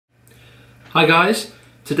Hi guys,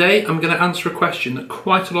 today I'm going to answer a question that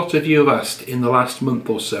quite a lot of you have asked in the last month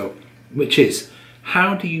or so, which is,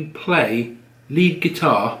 how do you play lead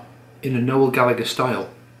guitar in a Noel Gallagher style?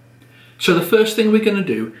 So the first thing we're going to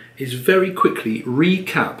do is very quickly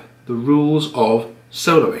recap the rules of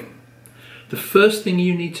soloing. The first thing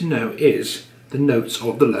you need to know is the notes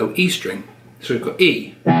of the low E string. So we've got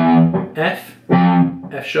E, F,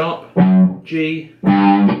 F sharp, G,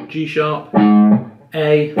 G sharp,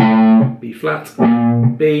 A, B flat,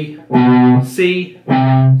 B, C,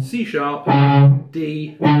 C sharp,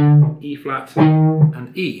 D, E flat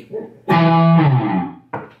and E.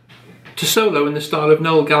 To solo in the style of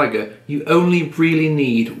Noel Gallagher, you only really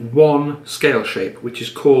need one scale shape, which is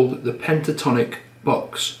called the pentatonic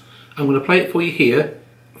box. I'm going to play it for you here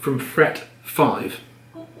from fret 5.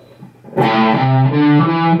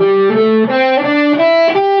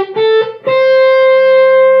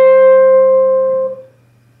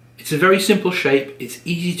 It's a very simple shape, it's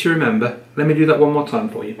easy to remember. Let me do that one more time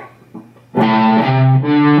for you.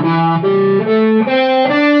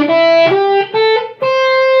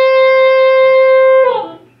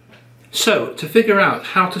 So, to figure out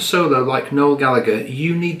how to solo like Noel Gallagher,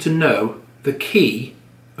 you need to know the key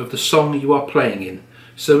of the song you are playing in.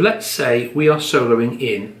 So let's say we are soloing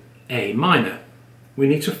in A minor. We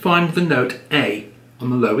need to find the note A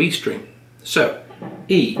on the low E string. So,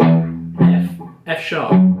 E, F, F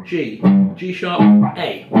sharp, G, G sharp,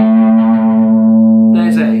 A.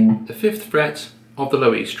 There's A, the 5th fret of the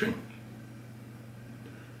low E string.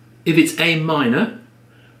 If it's A minor,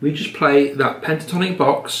 we just play that pentatonic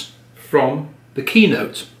box from the key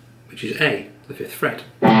note, which is A, the 5th fret.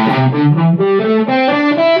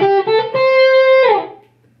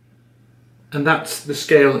 And that's the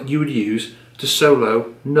scale you would use to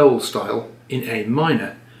solo Noel style in A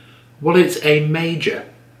minor. Well, it's A major.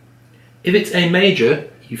 If it's A major,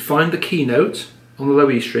 you find the key note on the low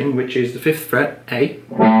E string, which is the 5th fret, A,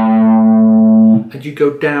 and you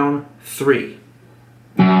go down 3.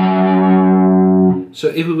 So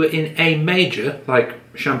if we were in A major, like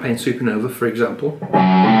Champagne Supernova for example,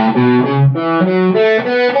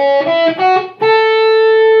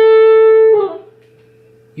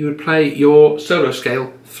 you would play your solo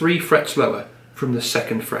scale 3 frets lower from the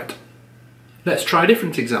 2nd fret. Let's try a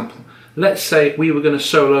different example. Let's say we were going to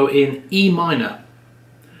solo in E minor.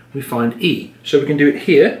 We find E. So we can do it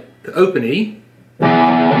here, the open E,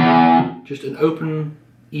 just an open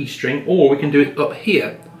E string, or we can do it up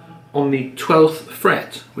here on the 12th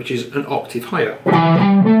fret, which is an octave higher.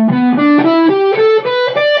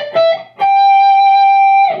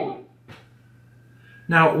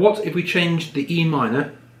 Now, what if we changed the E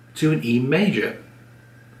minor to an E major?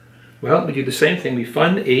 Well, we do the same thing. We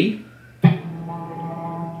find the E,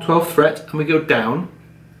 12th fret, and we go down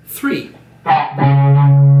 3.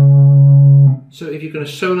 So if you're going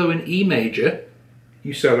to solo in E major,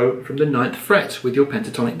 you solo from the 9th fret with your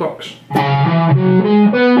pentatonic box.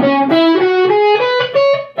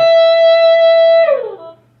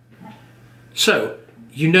 So,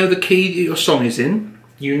 you know the key that your song is in,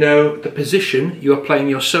 you know the position you are playing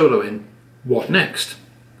your solo in. What next?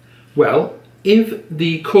 Well, if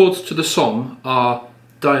the chords to the song are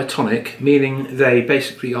diatonic, meaning they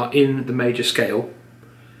basically are in the major scale,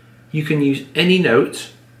 you can use any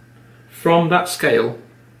note from that scale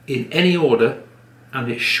in any order and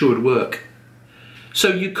it should work. So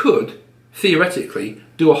you could, theoretically,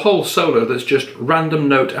 do a whole solo that's just random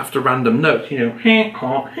note after random note, you know,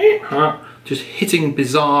 just hitting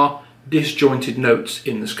bizarre, disjointed notes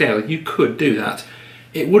in the scale. You could do that.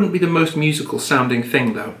 It wouldn't be the most musical sounding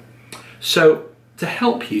thing though. So to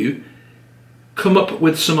help you come up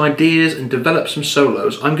with some ideas and develop some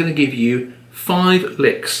solos, I'm going to give you 5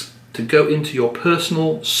 licks to go into your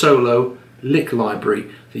personal solo lick library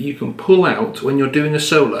that you can pull out when you're doing a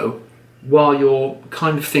solo while you're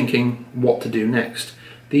kind of thinking what to do next.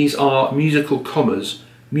 These are musical commas,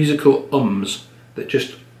 musical ums that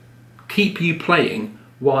just keep you playing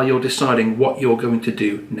while you're deciding what you're going to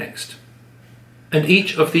do next. And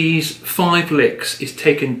each of these 5 licks is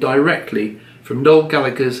taken directly from Noel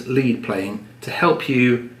Gallagher's lead playing to help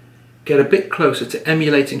you get a bit closer to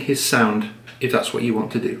emulating his sound if that's what you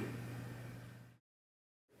want to do.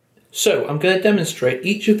 So I'm going to demonstrate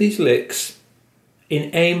each of these licks in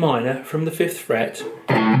A minor from the 5th fret,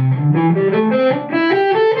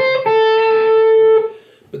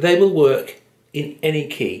 but they will work in any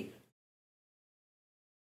key.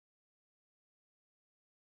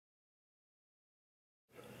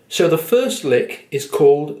 So the first lick is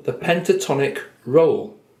called the pentatonic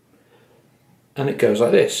roll, and it goes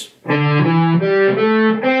like this.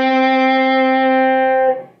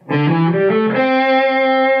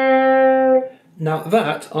 Now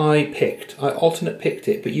that I alternate picked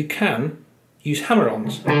it, but you can use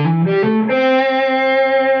hammer-ons.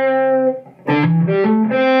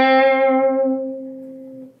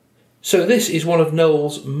 So this is one of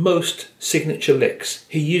Noel's most signature licks.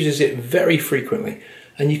 He uses it very frequently,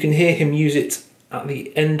 and you can hear him use it at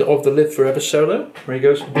the end of the Live Forever solo, where he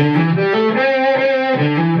goes.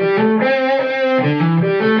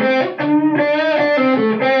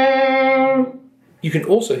 You can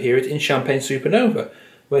also hear it in Champagne Supernova,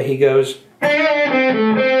 where he goes.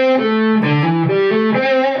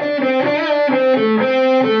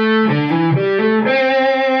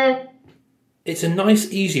 It's a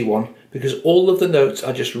nice easy one because all of the notes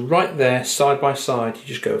are just right there side by side. You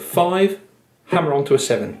just go 5, hammer onto a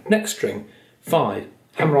 7, next string, 5,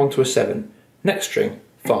 hammer onto a 7, next string,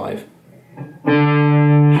 5.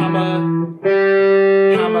 Hammer,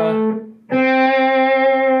 hammer.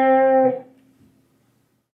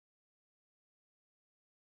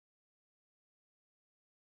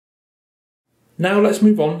 Now let's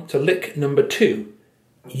move on to lick number 2,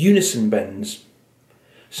 unison bends.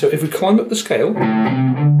 So if we climb up the scale,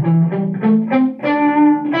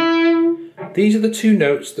 these are the 2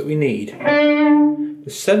 notes that we need. The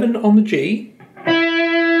 7 on the G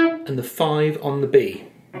and the 5 on the B.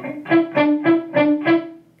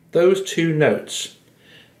 Those 2 notes.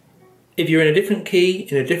 If you're in a different key,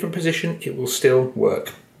 in a different position, it will still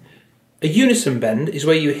work. A unison bend is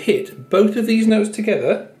where you hit both of these notes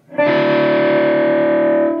together,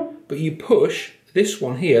 but you push this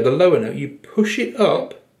one here, the lower note, you push it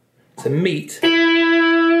up to meet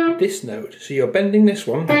this note. So you're bending this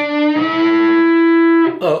one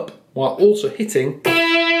up while also hitting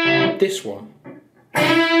this one.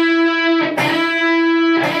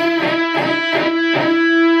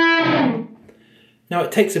 Now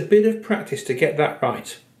it takes a bit of practice to get that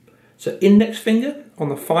right. So index finger on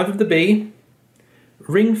the 5 of the B,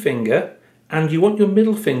 ring finger, and you want your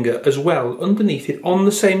middle finger as well underneath it on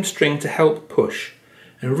the same string to help push.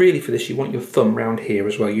 And really for this you want your thumb round here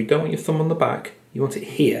as well. You don't want your thumb on the back, you want it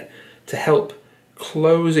here to help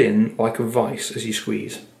close in like a vice as you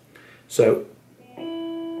squeeze. So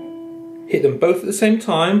hit them both at the same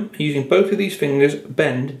time, using both of these fingers,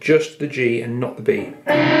 bend just the G and not the B.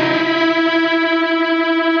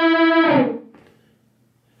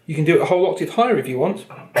 You can do it a whole octave higher if you want.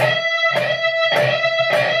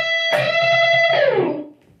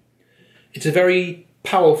 It's a very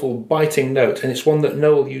powerful, biting note, and it's one that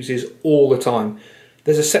Noel uses all the time.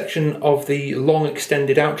 There's a section of the long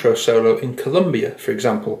extended outro solo in Columbia, for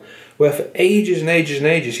example, where for ages and ages and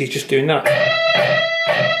ages he's just doing that.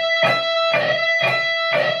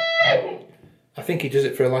 I think he does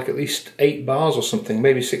it for like at least 8 bars or something,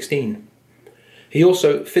 maybe 16. He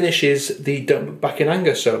also finishes the Don't Look Back in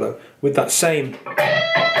Anger solo with that same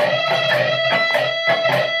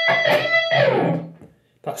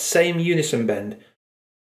unison bend.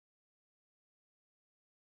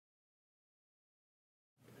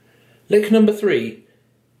 Lick number 3,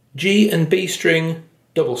 G and B string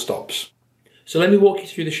double stops. So let me walk you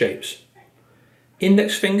through the shapes.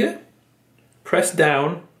 Index finger, press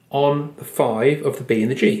down on the 5 of the B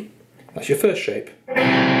and the G. That's your first shape.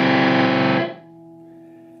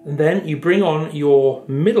 And then you bring on your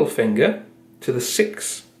middle finger to the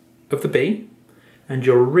 6 of the B and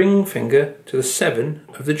your ring finger to the 7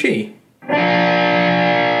 of the G.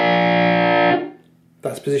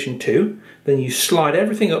 That's position 2. Then you slide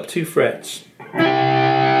everything up 2 frets.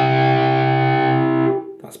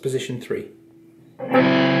 That's position 3.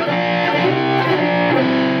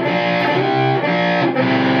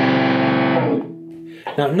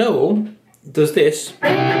 Now Noel does this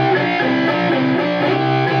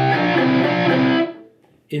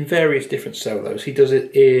in various different solos. He does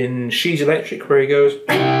it in She's Electric, where he goes.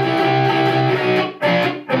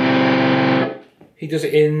 He does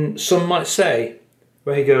it in Some Might Say,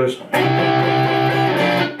 where he goes.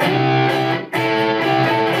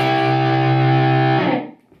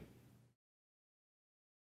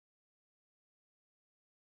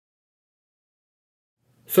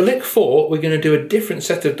 For lick 4, we're going to do a different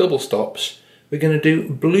set of double stops. We're going to do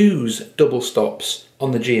blues double stops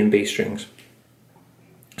on the G and B strings.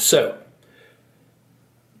 So,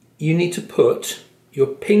 you need to put your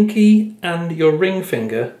pinky and your ring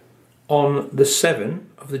finger on the 7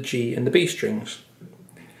 of the G and the B strings.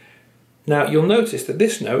 Now you'll notice that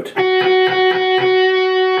this note,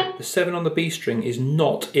 the 7 on the B string, is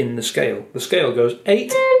not in the scale. The scale goes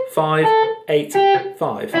 8, 5, 8,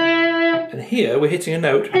 5. And here we're hitting a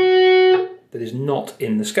note that is not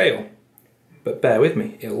in the scale. But bear with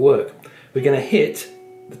me, it'll work. We're going to hit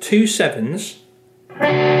the 2 7s,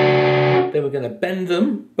 then we're going to bend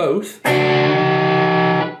them both,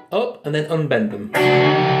 up and then unbend them.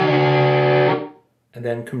 And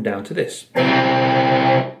then come down to this.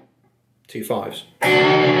 2 5s.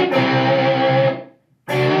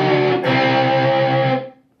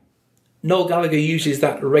 Noel Gallagher uses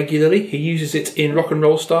that regularly. He uses it in Rock and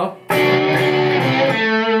Roll Star.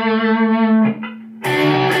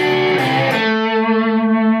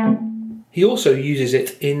 He also uses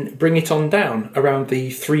it in Bring It On Down around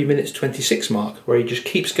the 3 minutes 26 mark, where he just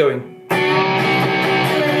keeps going.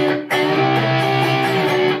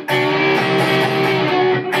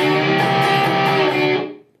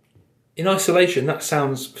 In isolation, that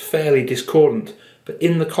sounds fairly discordant, but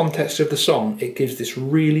in the context of the song, it gives this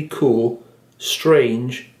really cool,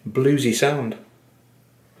 strange, bluesy sound.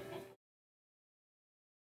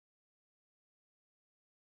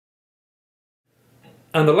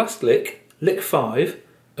 And the last lick, lick 5,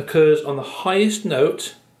 occurs on the highest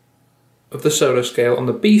note of the solo scale on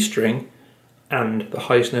the B string and the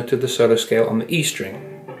highest note of the solo scale on the E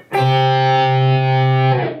string.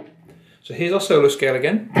 So here's our solo scale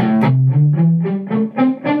again.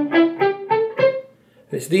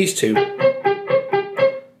 And it's these two,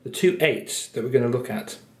 the 2 8s that we're going to look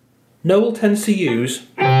at. Noel tends to use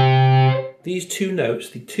these 2 notes,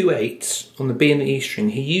 the 2 8s on the B and the E string.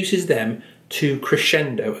 He uses them to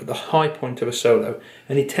crescendo at the high point of a solo,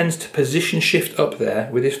 and he tends to position shift up there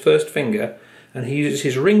with his first finger, and he uses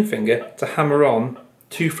his ring finger to hammer on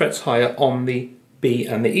 2 frets higher on the B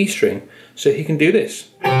and the E string. So he can do this.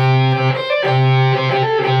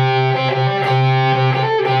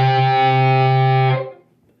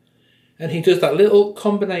 And he does that little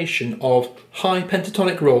combination of high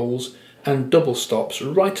pentatonic rolls and double stops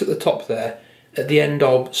right at the top there, at the end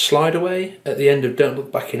of Slide Away, at the end of Don't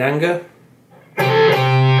Look Back in Anger.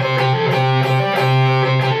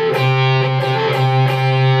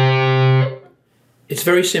 It's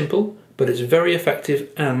very simple, but it's very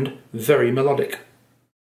effective and very melodic.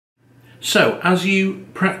 So, as you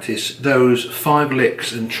practice those 5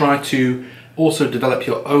 licks and try to also develop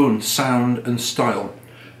your own sound and style,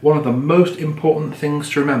 one of the most important things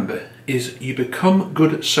to remember is you become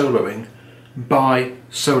good at soloing by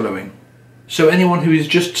soloing. So anyone who is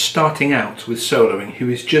just starting out with soloing, who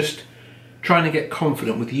is just trying to get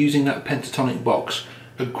confident with using that pentatonic box,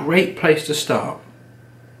 a great place to start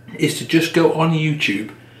is to just go on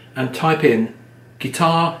YouTube and type in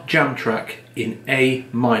guitar jam track in A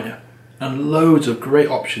minor, and loads of great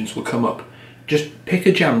options will come up. Just pick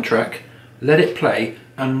a jam track, let it play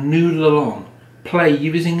and noodle along. Play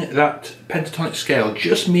using that pentatonic scale,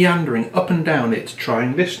 just meandering up and down it,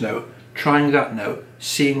 trying this note, trying that note,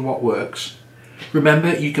 seeing what works.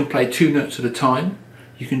 Remember, you can play 2 notes at a time.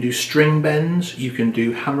 You can do string bends, you can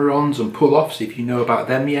do hammer-ons and pull-offs if you know about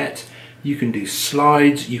them yet. You can do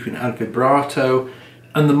slides, you can add vibrato.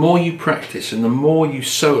 And the more you practice and the more you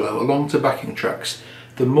solo along to backing tracks,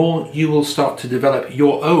 the more you will start to develop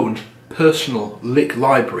your own personal lick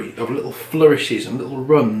library of little flourishes and little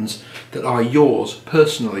runs that are yours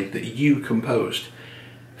personally, that you composed.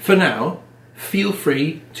 For now, feel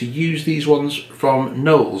free to use these ones from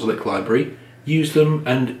Noel's lick library. Use them,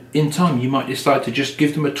 and in time you might decide to just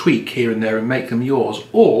give them a tweak here and there and make them yours,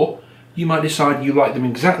 or you might decide you like them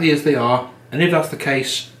exactly as they are, and if that's the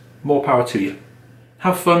case, more power to you.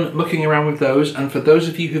 Have fun looking around with those, and for those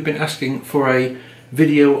of you who've been asking for a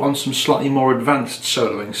video on some slightly more advanced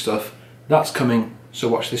soloing stuff, that's coming, so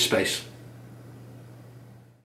watch this space.